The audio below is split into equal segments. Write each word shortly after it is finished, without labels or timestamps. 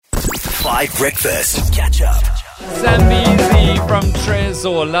5 Breakfast. Catch up. Zambezi from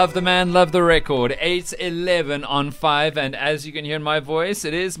Trezor. Love the man, love the record. 8:11 on 5. And as you can hear in my voice,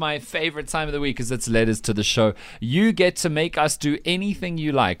 it is my favorite time of the week because it's led us to the show. You get to make us do anything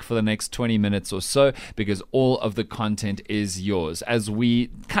you like for the next 20 minutes or so because all of the content is yours. As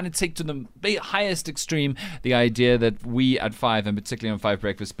we kind of take to the highest extreme the idea that we at 5, and particularly on 5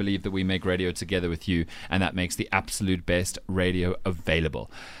 Breakfast, believe that we make radio together with you, and that makes the absolute best radio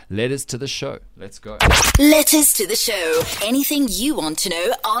available. Letters to the show. Let's go. Letters to the show. Anything you want to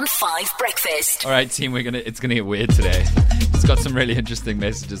know on 5 Breakfast. All right, team, it's gonna get weird today. It's got some really interesting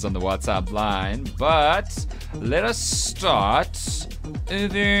messages on the WhatsApp line, but let us start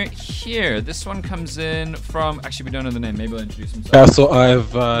over here. This one comes in from, actually, we don't know the name. Maybe I'll introduce himself. Yeah, so I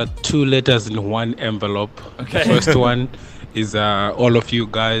have 2 letters in one envelope. Okay. The first one is all of you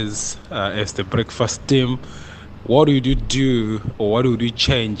guys as the breakfast team. What would you do, or what would you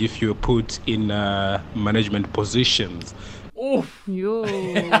change if you were put in management positions at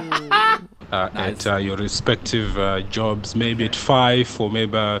your respective jobs, maybe at 5 or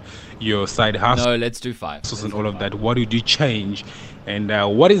maybe your side hustle? No, let's do 5. And all of that. What would you change? And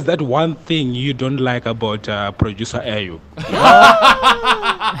what is that one thing you don't like about producer Ayo?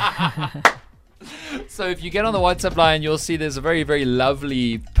 So if you get on the WhatsApp line, you'll see there's a very, very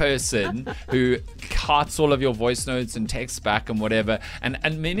lovely person who carts all of your voice notes and texts back and whatever. And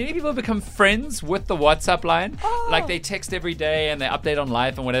many people become friends with the WhatsApp line. Like they text every day and they update on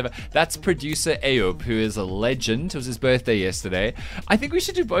life and whatever. That's producer Ayub, who is a legend. It was his birthday yesterday. I think we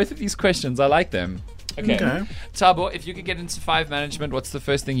should do both of these questions. I like them. Okay. Thabo, if you could get into 5 management, what's the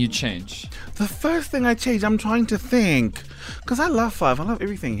first thing you'd change? The first thing I change, I'm trying to think, because I love 5. I love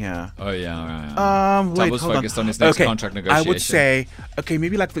everything here. Oh yeah, all right. Wait, Thabo's hold focused on. on his next contract negotiation. I would say,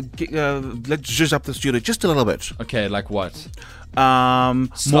 maybe like let's zhuzh up the studio just a little bit. Okay, like what?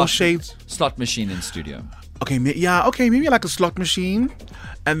 More shades. Slot machine in studio. Okay, maybe like a slot machine,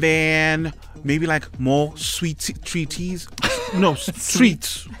 and then maybe like more sweet treaties. No,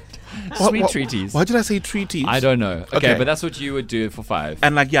 treats. Sweet treaties. Why did I say treaties? I don't know. Okay, but that's what you would do for 5.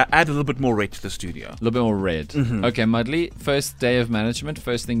 And add a little bit more red to the studio. A little bit more red. Mm-hmm. Okay, Mudley, first day of management,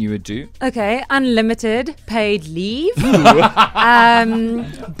 first thing you would do? Okay, unlimited paid leave.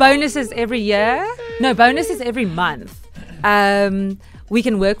 Bonuses every year. No, bonuses every month. We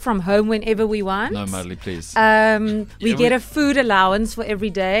can work from home whenever we want. No, Mudley, please. We get a food allowance for every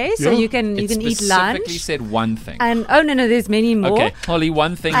day, so you can eat lunch. It specifically said one thing. And no, there's many more. Okay, Holly,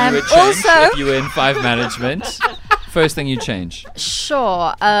 one thing you would change if you were in 5 management. First thing you change.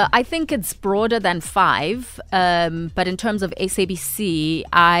 Sure. I think it's broader than 5. But in terms of SABC,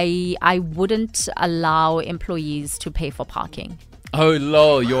 I wouldn't allow employees to pay for parking. Oh,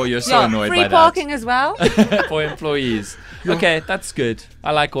 lol, you're so annoyed by that. Free parking as well. For employees. Okay, that's good.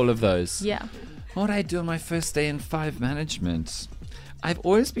 I like all of those. Yeah. What would I do on my first day in 5 management? I've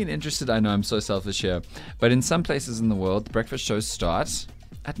always been interested, I know I'm so selfish here, but in some places in the world, the breakfast shows start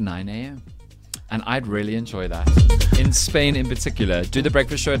at 9 a.m. And I'd really enjoy that. In Spain in particular, do the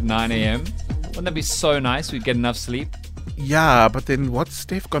breakfast show at 9 a.m. Wouldn't that be so nice? We'd get enough sleep. Yeah, but then what's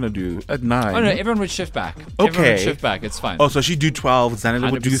Steph gonna do at 9? Oh no, everyone would shift back. Okay. Everyone would shift back, it's fine. Oh, so she'd do 12,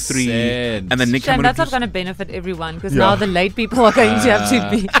 Zanella would do 3, 100%. and then Nick Shame, would that's do... not going to benefit everyone because now the late people are going to have to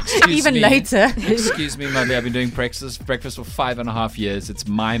be even later. Excuse me, Mudley, I've been doing breakfast for 5.5 years. It's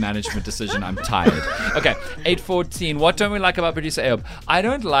my management decision. I'm tired. Okay, 8:14. What don't we like about producer Ayob? I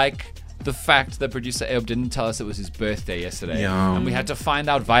don't like the fact that producer Ayob didn't tell us it was his birthday yesterday. Yeah. And we had to find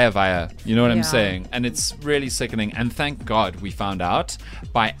out via. You know what I'm saying? And it's really sickening. And thank God we found out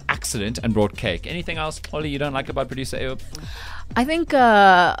by accident and brought cake. Anything else, Holly, you don't like about producer Ayob? I think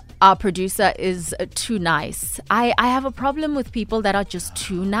our producer is too nice. I have a problem with people that are just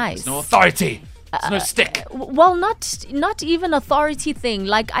too nice. There's no authority. There's no stick. Well, not even authority thing.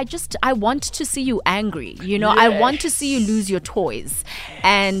 Like I want to see you angry. You know, I want to see you lose your toys,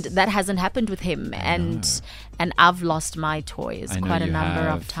 and that hasn't happened with him. And I've lost my toys quite a number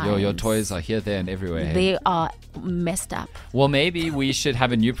of times. Your toys are here, there, and everywhere. They are messed up. Well, maybe we should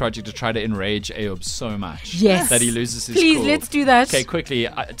have a new project to try to enrage Ayob so much that he loses his Please, cool. let's do that. Okay, quickly,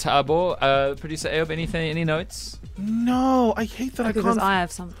 Thabo, producer Ayob, any notes? No, I hate that Because I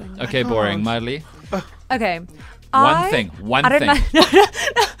have something. Okay, boring. Mildly. Okay. One thing. I don't know.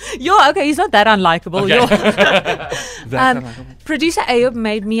 You're okay. He's not that unlikable. Okay. Producer Ayob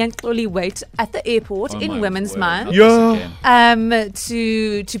made me and Chloe wait at the airport in Women's Month Yeah.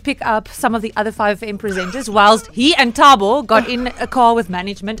 to pick up some of the other 5FM presenters, whilst he and Thabo got in a car with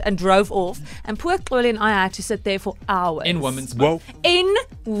management and drove off. And poor Chloe and I had to sit there for hours. In Women's Month. Whoa. In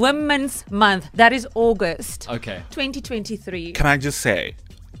Women's Month. That is August. Okay. 2023. Can I just say,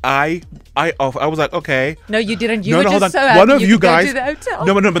 I was like, okay. No, you didn't. You No, were no, hold just on. so happy One of you could go guys. to the hotel.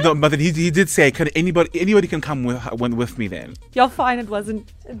 No, but then he did say, can anybody can come with me then? You're fine. It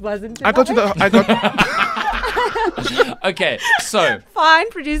wasn't. I got to the. I got. Okay, so Fine,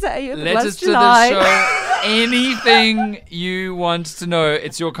 producer. It letters was to July. the show. Anything you want to know,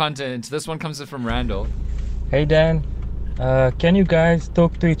 it's your content. This one comes in from Randall. Hey Dan, can you guys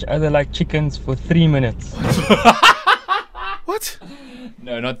talk to each other like chickens for 3 minutes? What?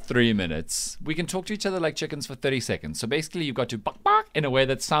 No, not 3 minutes. We can talk to each other like chickens for 30 seconds. So basically, you've got to bark bark in a way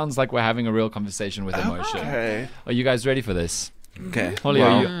that sounds like we're having a real conversation with emotion. Okay. Are you guys ready for this? Okay. Holly,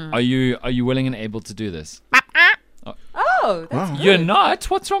 Wow. are you willing and able to do this? Oh, that's You're not?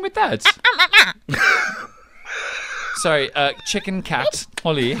 What's wrong with that? Sorry, chicken cat.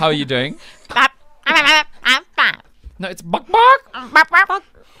 Holly, how are you doing? No, it's bark bark.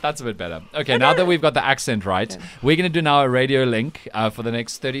 That's a bit better. Okay, now that we've got the accent right, we're going to do now a radio link for the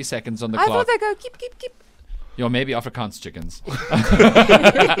next 30 seconds on the I clock. thought they go keep. Or maybe Afrikaans chickens.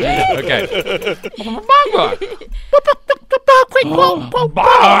 Okay. Bark. Ping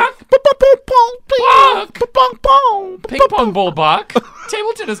pong ball bark.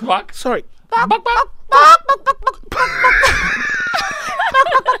 Table tennis bark. Sorry. Bark, bark. Bark,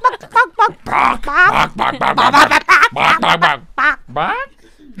 bark, bark, bark, bark, bark,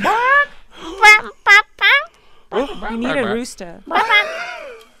 We need a rooster.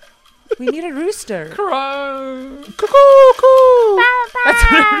 We need a rooster. Crow. Cuckoo.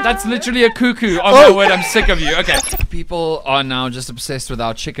 That's literally a cuckoo. Oh my word, I'm sick of you. Okay. People are now just obsessed with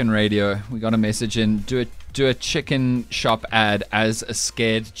our chicken radio. We got a message in. Do a chicken shop ad as a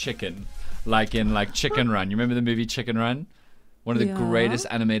scared chicken. Like in Chicken Run. You remember the movie Chicken Run? One of the greatest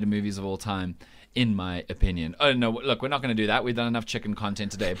animated movies of all time, in my opinion. Oh, no, look, we're not going to do that. We've done enough chicken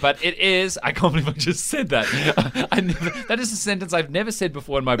content today. But it is, I can't believe I just said that. That is a sentence I've never said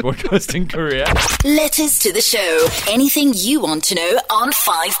before in my broadcasting career. Letters to the show. Anything you want to know on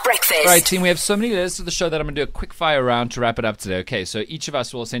 5 Breakfast. All right, team, we have so many letters to the show that I'm going to do a quick fire round to wrap it up today. Okay, so each of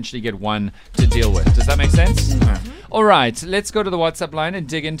us will essentially get one to deal with. Does that make sense? Mm-hmm. All right, let's go to the WhatsApp line and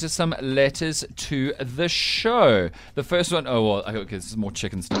dig into some letters to the show. The first one, okay, this is more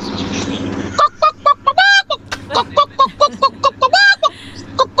chicken stuff.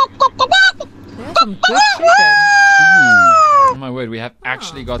 Some good chicken. Oh my word, we have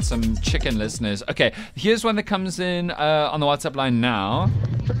actually got some chicken listeners. Okay, here's one that comes in on the WhatsApp line now.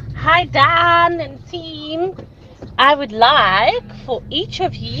 Hi, Dan and team. I would like for each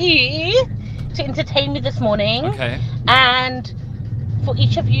of you to entertain me this morning. Okay. And for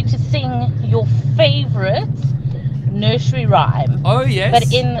each of you to sing your favorite nursery rhyme. Oh, yes.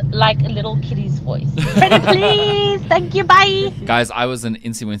 But in like a little kiddie's voice. Pretty please. Thank you. Bye. Guys, I was an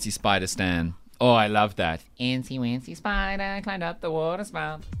Incy Wincy Spider stan. Oh, I love that. Incy Wincy Spider climbed up the water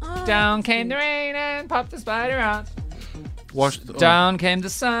spout. Down came the rain and popped the spider out. Down came the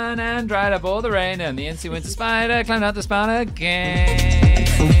sun and dried up all the rain, and the Incy Wincy Spider climbed up the spout again.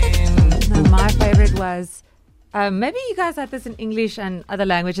 No, my favorite was maybe you guys had this in English and other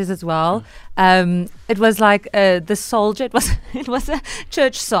languages as well. It was like the soldier. It was a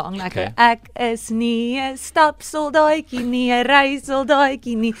church song, like Okay. Ek is nie 'n stapsoldaatjie nie, 'n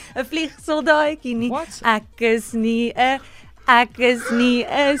reissoldaatjie nie, 'n vliegsoldaatjie nie. What? Ek is nie 'n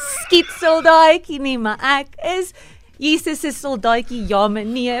skietsoldaatjie nie, maar ek is Jesus se soldaatjie, ja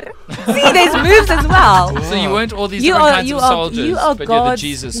meneer. See, there's moves as well. So you weren't all these You different are- kinds you of are- soldiers, you are but you're the God's-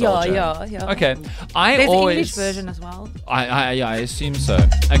 Jesus yeah, soldier. yeah. Okay. There's an English version as well. I assume so.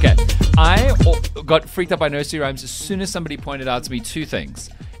 Okay. Got freaked out by nursery rhymes as soon as somebody pointed out to me two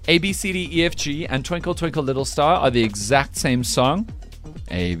things. A, B, C, D, E, F, G and Twinkle, Twinkle, Little Star are the exact same song.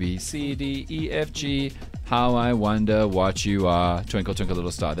 A, B, C, D, E, F, G, how I wonder what you are. Twinkle, Twinkle,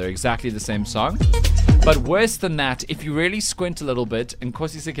 Little Star. They're exactly the same song. But worse than that, if you really squint a little bit, and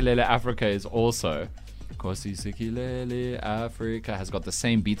Nkosi Sikelele Africa is also... Nkosi Sikelele Africa has got the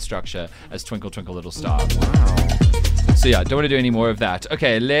same beat structure as Twinkle, Twinkle, Little Star. Wow. So yeah, don't want to do any more of that.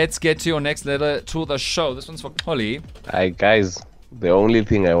 Okay, let's get to your next letter to the show. This one's for Holly. Hi guys, the only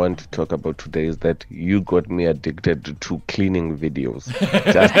thing I want to talk about today is that you got me addicted to cleaning videos.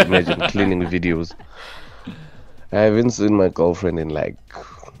 Just imagine cleaning videos. I haven't seen my girlfriend in like,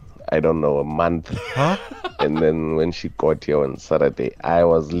 I don't know, a month. Huh? And then when she got here on Saturday, I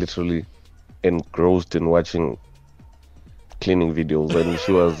was literally engrossed in watching cleaning videos, and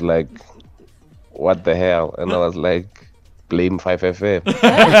she was like, what the hell? And I was like, blame 5FM.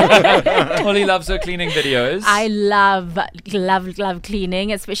 Holly loves her cleaning videos. I love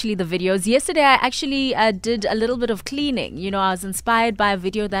cleaning, especially the videos. Yesterday, I actually did a little bit of cleaning. You know, I was inspired by a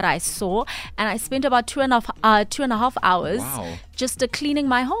video that I saw, and I spent about 2.5 hours Wow. just cleaning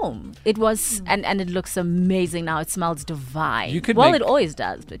my home. It was, and it looks amazing now. It smells divine. You could well, make- it always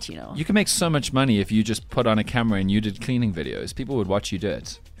does, but you know. You can make so much money if you just put on a camera and you did cleaning videos. People would watch you do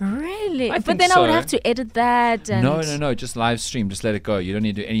it. Really? I But think then I would so. have to edit that. And No. Just live stream. Just let it go. You don't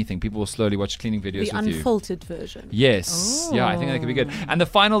need to do anything. People will slowly watch cleaning videos The with you. unfiltered version. Yes. Yeah, I think that could be good. And the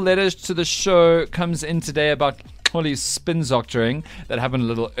final letter to the show comes in today about Holly's spin doctoring that happened a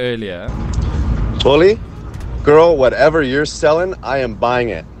little earlier. Bully, girl, whatever you're selling, I am buying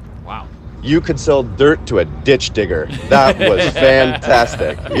it. Wow. You could sell dirt to a ditch digger. That was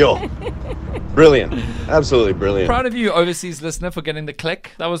fantastic. Yo, brilliant. Absolutely brilliant. Proud of you, overseas listener, for getting the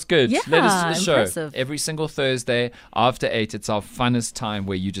click. That was good. Yeah, Letters to the show. impressive. Every single Thursday after 8. It's our funnest time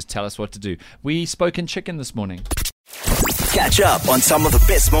where you just tell us what to do. We spoke in chicken this morning. Catch up on some of the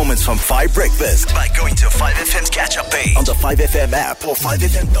best moments from 5 Breakfast by going to 5FM's catch up page on the 5FM app or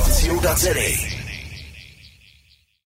 5FM.co.za.